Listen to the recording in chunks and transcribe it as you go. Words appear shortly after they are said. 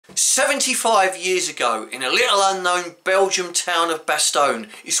75 years ago, in a little unknown Belgium town of Bastogne,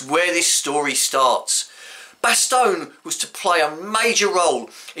 is where this story starts. Bastogne was to play a major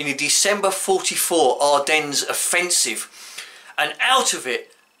role in the December 44 Ardennes offensive, and out of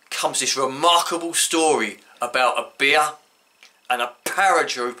it comes this remarkable story about a beer and a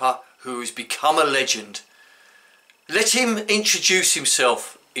paratrooper who has become a legend. Let him introduce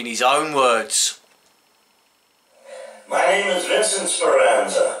himself in his own words. My name is Vincent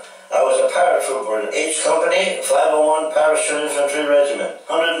Speranza. I was a paratrooper in H Company, 501 Parachute Infantry Regiment,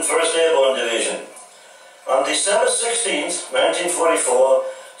 101st Airborne Division. On December 16th,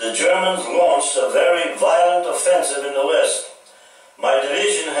 1944, the Germans launched a very violent offensive in the west. My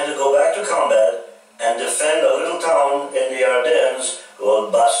division had to go back to combat and defend a little town in the Ardennes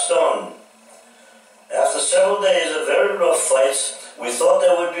called Bastogne. After several days of very rough fights, we thought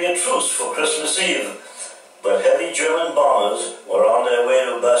there would be a truce for Christmas Eve, but heavy German bombers were on their way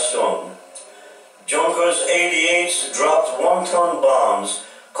to Bastogne. Junkers 88s dropped one-ton bombs,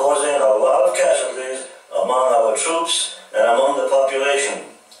 causing a lot of casualties among our troops and among the population.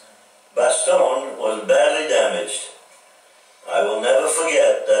 Bastogne was badly damaged. I will never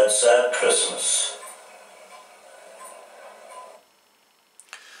forget that sad Christmas.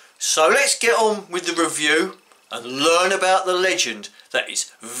 So let's get on with the review and learn about the legend that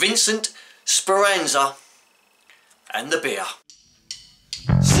is Vincent Speranza and the beer.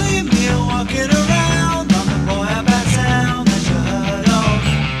 See me walking around, I'm the boy about town that you heard of.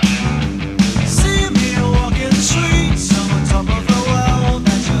 See me walking the streets, I'm on top of the world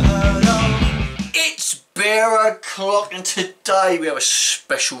that you heard of. It's beer o'clock and today we have a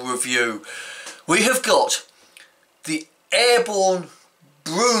special review. We have got the Airborne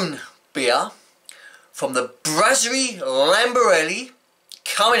Brune beer from the Brasserie Lamborelle,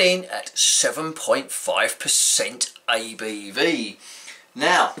 coming in at 7.5% ABV.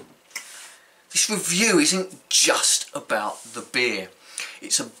 Now, this review isn't just about the beer.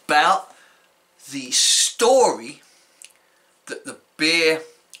 It's about the story that the beer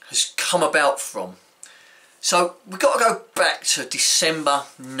has come about from. So we've got to go back to December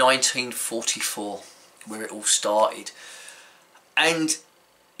 1944, where it all started. And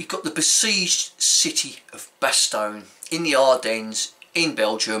you've got the besieged city of Bastogne in the Ardennes in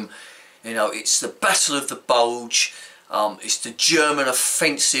Belgium. You know, it's the Battle of the Bulge. It's the German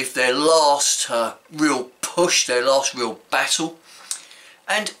offensive, their last real push, their last real battle.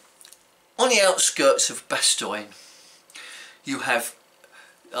 And on the outskirts of Bastogne, you have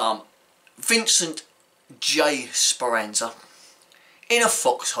Vincent J. Speranza in a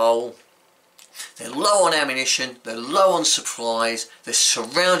foxhole. They're low on ammunition, they're low on supplies, they're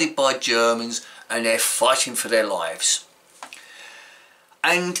surrounded by Germans and they're fighting for their lives.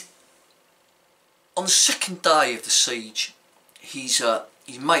 And on the second day of the siege, his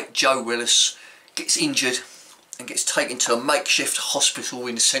mate Joe Willis gets injured and gets taken to a makeshift hospital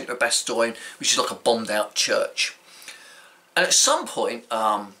in the centre of Bastogne, which is like a bombed out church. And at some point,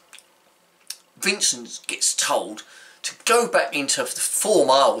 Vincent gets told to go back into the 4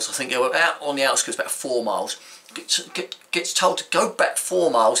 miles, I think they were out on the outskirts about 4 miles, gets told to go back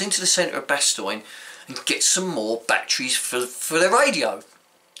 4 miles into the centre of Bastogne and get some more batteries for their radio,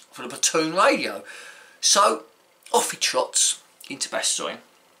 for the platoon radio. So off he trots into Bastogne,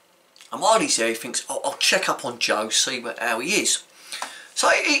 and while he's there he thinks, oh, I'll check up on Joe, see how he is. So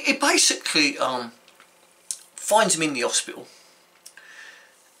he basically finds him in the hospital,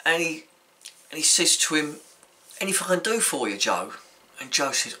 and he says to him, anything I can do for you, Joe? And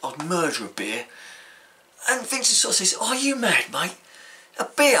Joe says, I'd murder a beer. And Vincent sort of says, are you mad, mate? A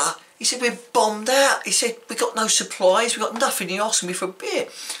beer? He said, we're bombed out. He said, we got no supplies, we got nothing. You're asking me for a beer.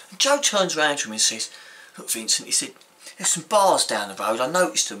 And Joe turns around to him and says, look, Vincent, he said, there's some bars down the road, I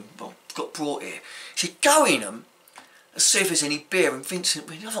noticed them, got brought here. He said, go in them and see if there's any beer. And Vincent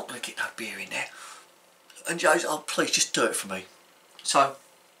went, I'm not going to get no beer in there. And Joe said, oh, please, just do it for me. So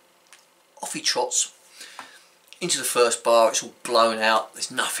off he trots into the first bar. It's all blown out, there's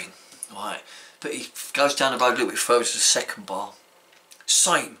nothing, right? But he goes down the road a little bit further to the second bar,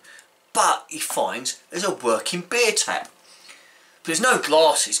 same, but he finds there's a working beer tap, but there's no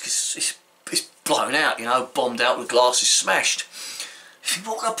glasses because it's blown out, you know, bombed out with glasses smashed. He thinks,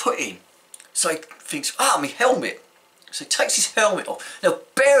 what can I put in? So he thinks, my helmet. So he takes his helmet off. Now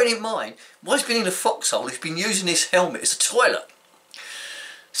bearing in mind, while he's been in the foxhole, he's been using this helmet as a toilet.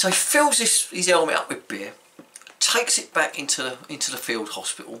 So he fills his helmet up with beer, takes it back into the field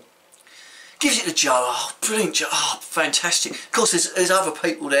hospital, gives it to Joe. Oh, brilliant, Joe. Oh, fantastic. Of course, there's other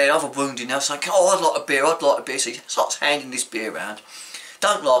people there, other wounded now, saying, oh, I'd like a beer, I'd like a beer. So he starts handing this beer around.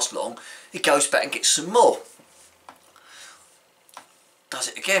 Don't last long. He goes back and gets some more. does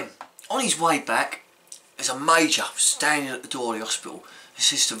it again. On his way back, there's a major standing at the door of the hospital and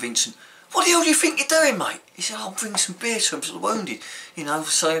says to Vincent, "What the hell do you think you're doing, mate?" He said, "I'll bring some beer to him for the wounded. You know,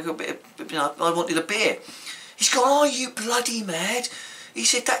 so I got a bit of, I wanted a beer." He's gone, "Are you bloody mad?" He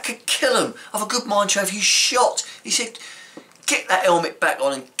said, "That could kill him. I've a good mind to have you shot." He said, "Get that helmet back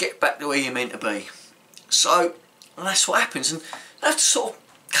on and get back to where you're meant to be." So, and that's what happens. And I have to sort of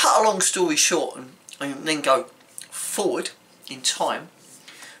cut a long story short and then go forward in time.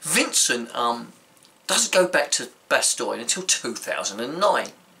 Vincent doesn't go back to Bastogne until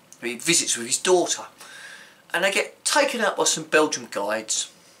 2009. He visits with his daughter, and they get taken out by some Belgian guides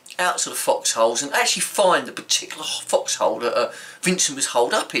out to the foxholes and actually find the particular foxhole that Vincent was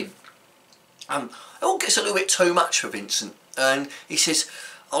holed up in. It all gets a little bit too much for Vincent, and he says,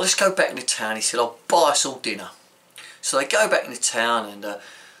 "Oh, let's go back into town." He said, "I'll buy us all dinner." So they go back into town and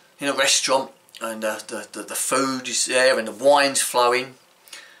in a restaurant, and the food is there and the wine's flowing,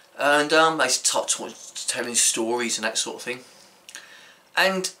 and they start telling stories and that sort of thing.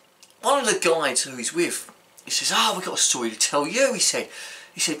 And one of the guides who he's with, he says, "Oh, we've got a story to tell you." He said,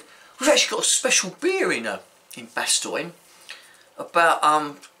 "We've actually got a special beer in Bastogne about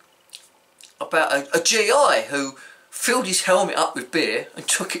a GI who filled his helmet up with beer and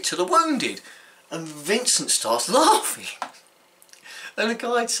took it to the wounded." And Vincent starts laughing. And the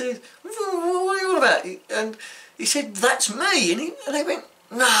guide said, "What are you on about?" And he said, "That's me." And they went,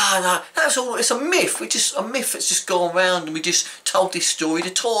 No, that's all. It's a myth. It's a myth that's just gone round, and we just told this story to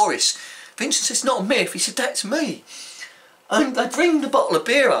tourists." Vincent says, "It's not a myth." He said, "That's me." And they bring the bottle of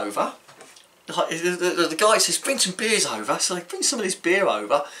beer over. The guy says, "Bring some beers over." So they bring some of this beer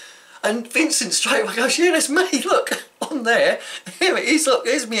over, and Vincent straight away goes, "Yeah, that's me. Look on there. Here it is. Look,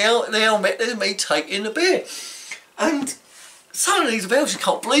 there's me the helmet. There's me taking the beer." And suddenly the Belgians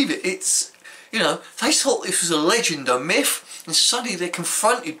can't believe it. It's, you know, they thought this was a legend, a myth. And suddenly they're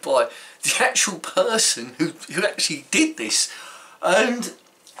confronted by the actual person who actually did this. And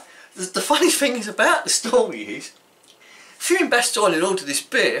the funny thing is about the story is, if you're in Bastogne and order this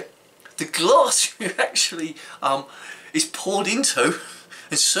beer, the glass you actually is poured into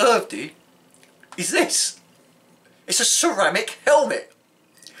and served in is this. It's a ceramic helmet.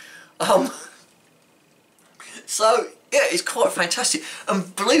 So yeah, it's quite fantastic.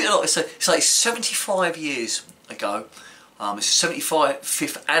 And believe it or not, it's like 75 years ago. It's the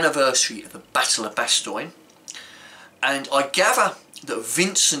 75th anniversary of the Battle of Bastogne, and I gather that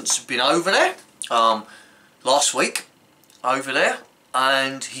Vincent's been over there last week,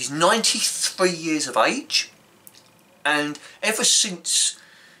 and he's 93 years of age, and ever since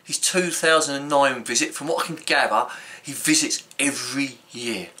his 2009 visit, from what I can gather, he visits every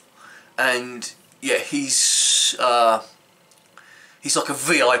year. And yeah, he's like a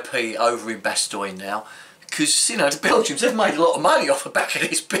VIP over in Bastogne now. Because, you know, the Belgians have made a lot of money off the back of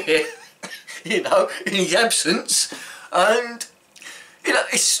this beer, you know, in his absence. And, you know,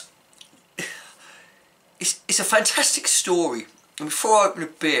 it's a fantastic story. And before I open the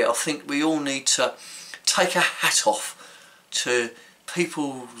beer, I think we all need to take our hat off to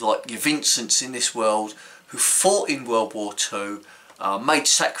people like your Vincents in this world who fought in World War II, made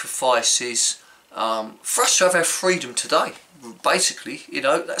sacrifices for us to have our freedom today. Basically, you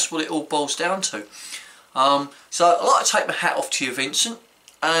know, that's what it all boils down to. So I'd like to take my hat off to you, Vincent,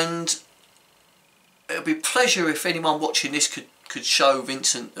 and it would be a pleasure if anyone watching this could show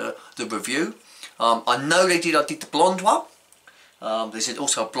Vincent the review. I know I did the blonde one. There's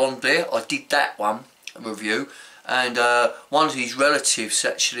also a blonde beer. I did that one review, and one of his relatives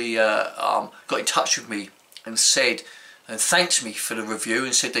actually got in touch with me and said, and thanked me for the review,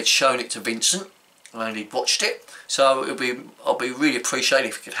 and said they'd shown it to Vincent and he'd watched it. So I'll be really appreciated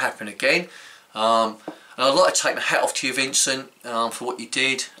if it could happen again. And I'd like to take my hat off to you, Vincent, for what you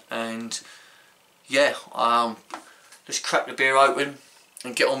did. And yeah, let's crack the beer open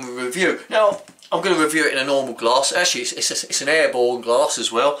and get on with the review. Now, I'm going to review it in a normal glass. Actually, it's an airborne glass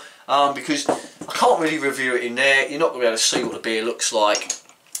as well, because I can't really review it in there. You're not going to be able to see what the beer looks like.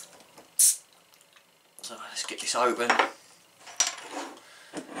 So let's get this open.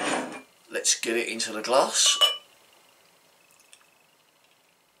 Let's get it into the glass.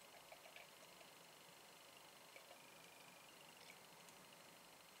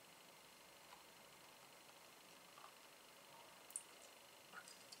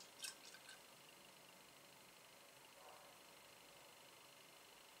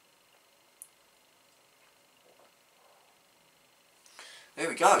 There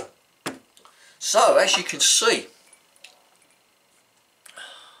we go. So, as you can see,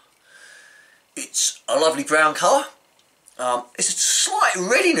 it's a lovely brown colour. It's a slight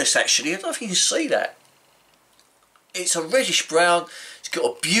reddiness actually. I don't know if you can see that. It's a reddish brown. It's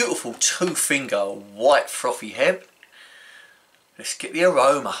got a beautiful 2-finger white frothy head. Let's get the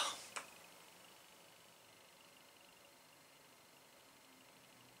aroma.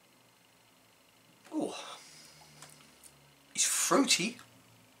 Oh, it's fruity.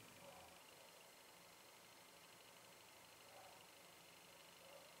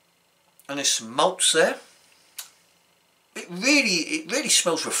 And there's some malts there. It really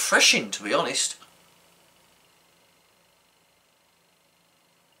smells refreshing, to be honest.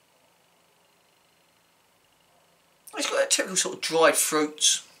 It's got that typical sort of dried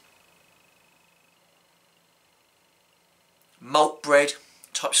fruits, malt bread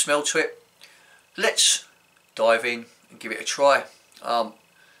type smell to it. Let's dive in and give it a try.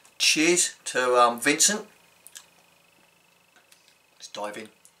 Cheers to Vincent. Let's dive in.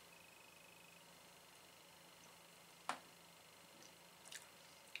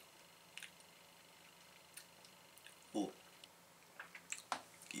 Oh,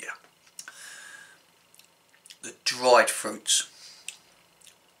 yeah. The dried fruits,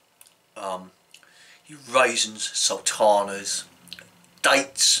 your raisins, sultanas,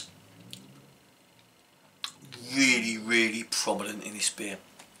 dates, really prominent in this beer.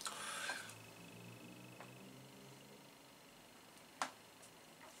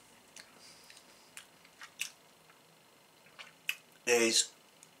 There's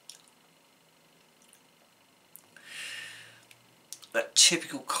that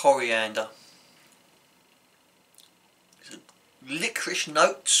typical coriander, licorice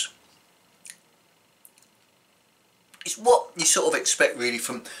notes. It's what you sort of expect really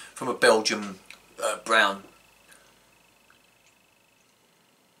from a Belgian brown.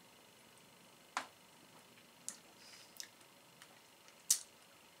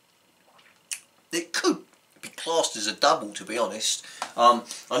 It could be classed as a double, to be honest. I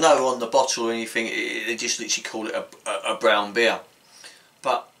know on the bottle or anything they just literally call it a brown beer,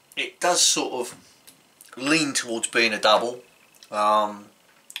 but it does sort of lean towards being a double.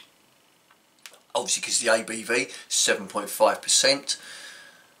 Obviously because the ABV 7.5%,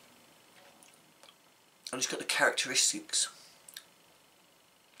 and it's got the characteristics.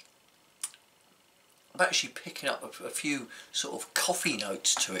 I'm actually picking up a few sort of coffee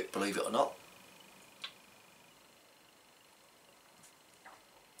notes to it, believe it or not.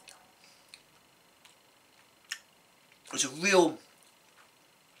 There's a real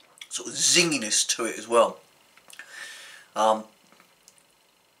sort of zinginess to it as well,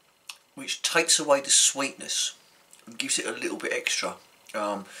 which takes away the sweetness and gives it a little bit extra.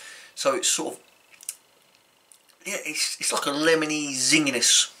 So it's sort of, yeah, it's like a lemony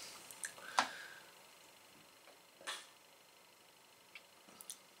zinginess.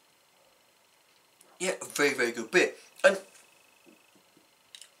 Yeah, a very good beer. And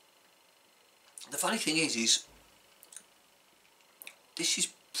the funny thing is this is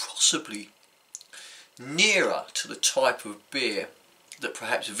possibly nearer to the type of beer that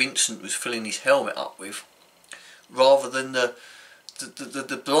perhaps Vincent was filling his helmet up with, rather than the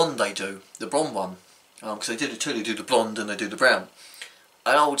blonde they do, the blonde one, because they do the blonde and they do the brown.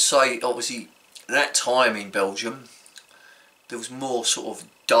 And I would say, obviously, at that time in Belgium, there was more sort of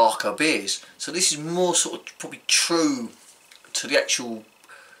darker beers. So this is more sort of probably true to the actual,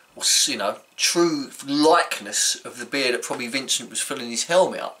 you know, true likeness of the beer that probably Vincent was filling his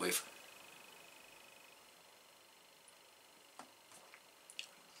helmet up with.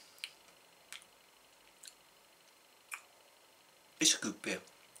 It's a good beer.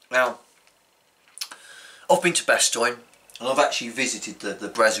 Now, I've been to Bastogne and I've actually visited the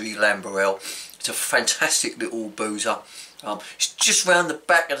Brasserie Lamborelle. It's a fantastic little boozer. It's just round the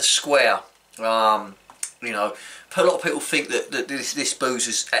back of the square. You know, a lot of people think that this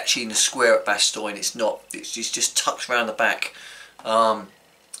boozer's actually in the square at Bastogne. It's not. It's just tucked around the back. They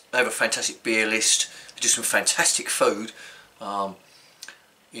have a fantastic beer list. They do some fantastic food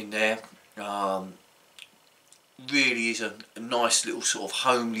in there. Really is a nice little sort of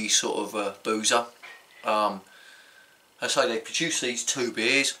homely sort of boozer. I say they produce these 2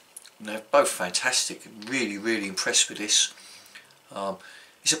 beers and they're both fantastic. Really impressed with this.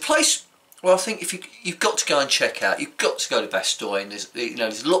 It's a place where I think if you've got to go and check out. You've got to go to Bastogne.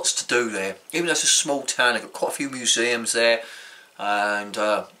 There's lots to do there. Even though it's a small town, they've got quite a few museums there, and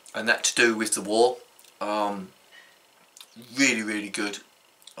that to do with the war. Really good.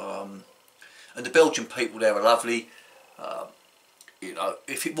 And the Belgian people there are lovely. You know,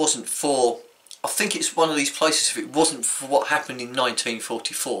 if it wasn't for, I think it's one of these places, if it wasn't for what happened in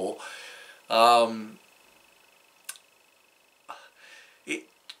 1944,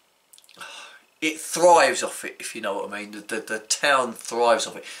 it thrives off it, if you know what I mean. The town thrives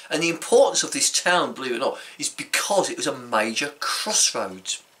off it. And the importance of this town, believe it or not, is because it was a major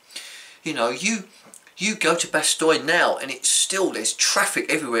crossroads. You know, you go to Bastogne now and it's still, there's traffic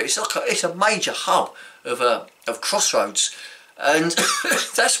everywhere. It's like it's a major hub of crossroads. And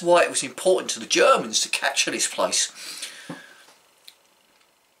that's why it was important to the Germans to capture this place.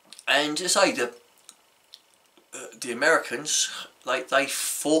 And to say, the Americans, they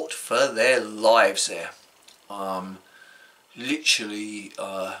fought for their lives there. Literally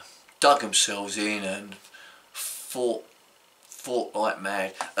dug themselves in and fought like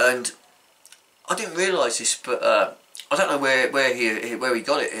mad. And I didn't realise this, but I don't know where he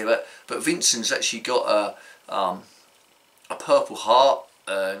got it here, but Vincent's actually got a Purple Heart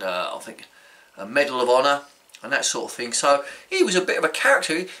and I think a Medal of Honour and that sort of thing. So he was a bit of a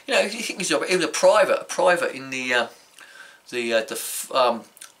character. You know, he was a private in the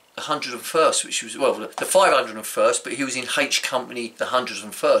 101st, which was, well, the 501st, but he was in H Company, the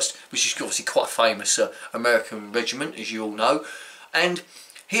 101st, which is obviously quite a famous American regiment, as you all know. And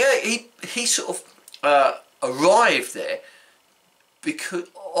he sort of arrived there because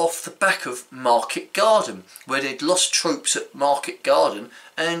off the back of Market Garden, where they'd lost troops at Market Garden,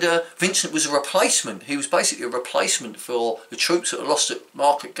 and Vincent was a replacement. He was basically a replacement for the troops that were lost at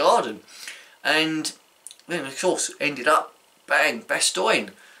Market Garden, and then of course ended up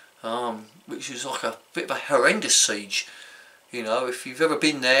Bastogne, which was like a bit of a horrendous siege. You know, if you've ever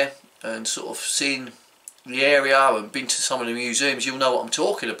been there and sort of seen the area and been to some of the museums, you'll know what I'm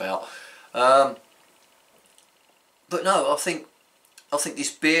talking about. But no, I think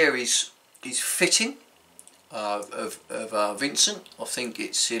this beer is fitting of Vincent. I think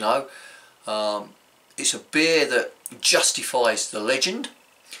it's, you know, it's a beer that justifies the legend.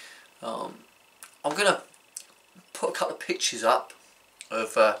 I'm going to put a couple of pictures up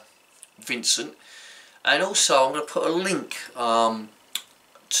of Vincent, and also I'm going to put a link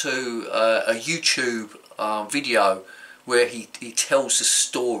to a YouTube video where he tells the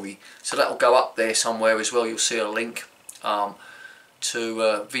story, so that will go up there somewhere as well. You'll see a link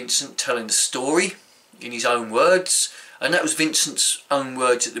to Vincent telling the story in his own words, and that was Vincent's own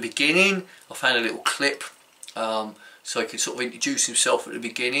words at the beginning. I found a little clip so he could sort of introduce himself at the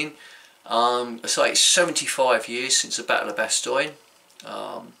beginning. So it's 75 years since the Battle of Bastogne.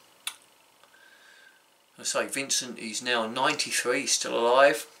 I say Vincent is now 93, he's still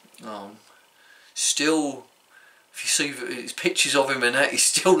alive. Still, if you see his pictures of him and that, he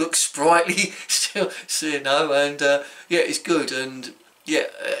still looks sprightly, still, you know, and yeah, it's good. And yeah,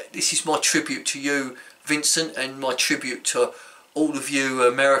 this is my tribute to you, Vincent, and my tribute to all of you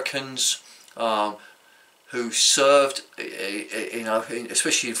Americans who served, you know,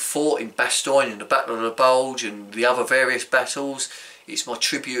 especially fought in Bastogne, in the Battle of the Bulge and the other various battles. It's my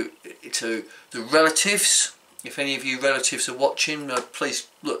tribute to the relatives. If any of you relatives are watching, please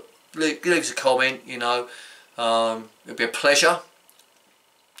look, leave us a comment. You know, it'd be a pleasure.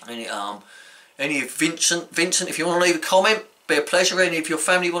 Any of Vincent, if you want to leave a comment, be a pleasure. Any of your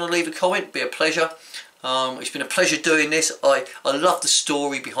family want to leave a comment, be a pleasure. It's been a pleasure doing this. I love the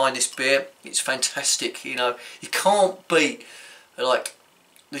story behind this beer. It's fantastic. You know, you can't beat, like,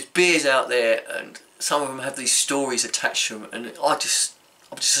 there's beers out there and some of them have these stories attached to them, and I'm just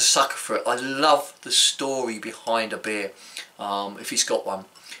a sucker for it. I love the story behind a beer, if it's got one.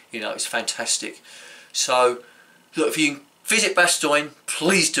 You know, it's fantastic. So look, if you visit Bastogne,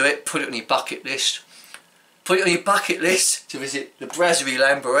 please do it. Put it on your bucket list. Put it on your bucket list to visit the Brasserie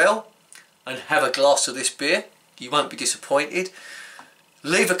Lamborelle and have a glass of this beer. You won't be disappointed.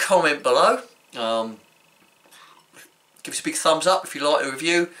 Leave a comment below. Give us a big thumbs up if you like the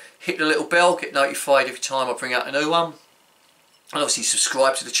review. Hit the little bell, get notified every time I bring out a new one. And obviously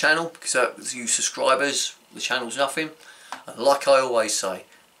subscribe to the channel, because with you subscribers, the channel's nothing. And like I always say,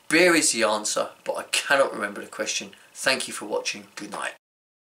 beer is the answer, but I cannot remember the question. Thank you for watching. Good night.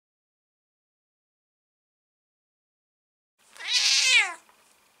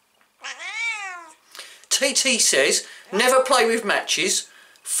 TT says, never play with matches,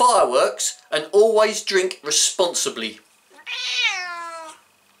 fireworks, and always drink responsibly.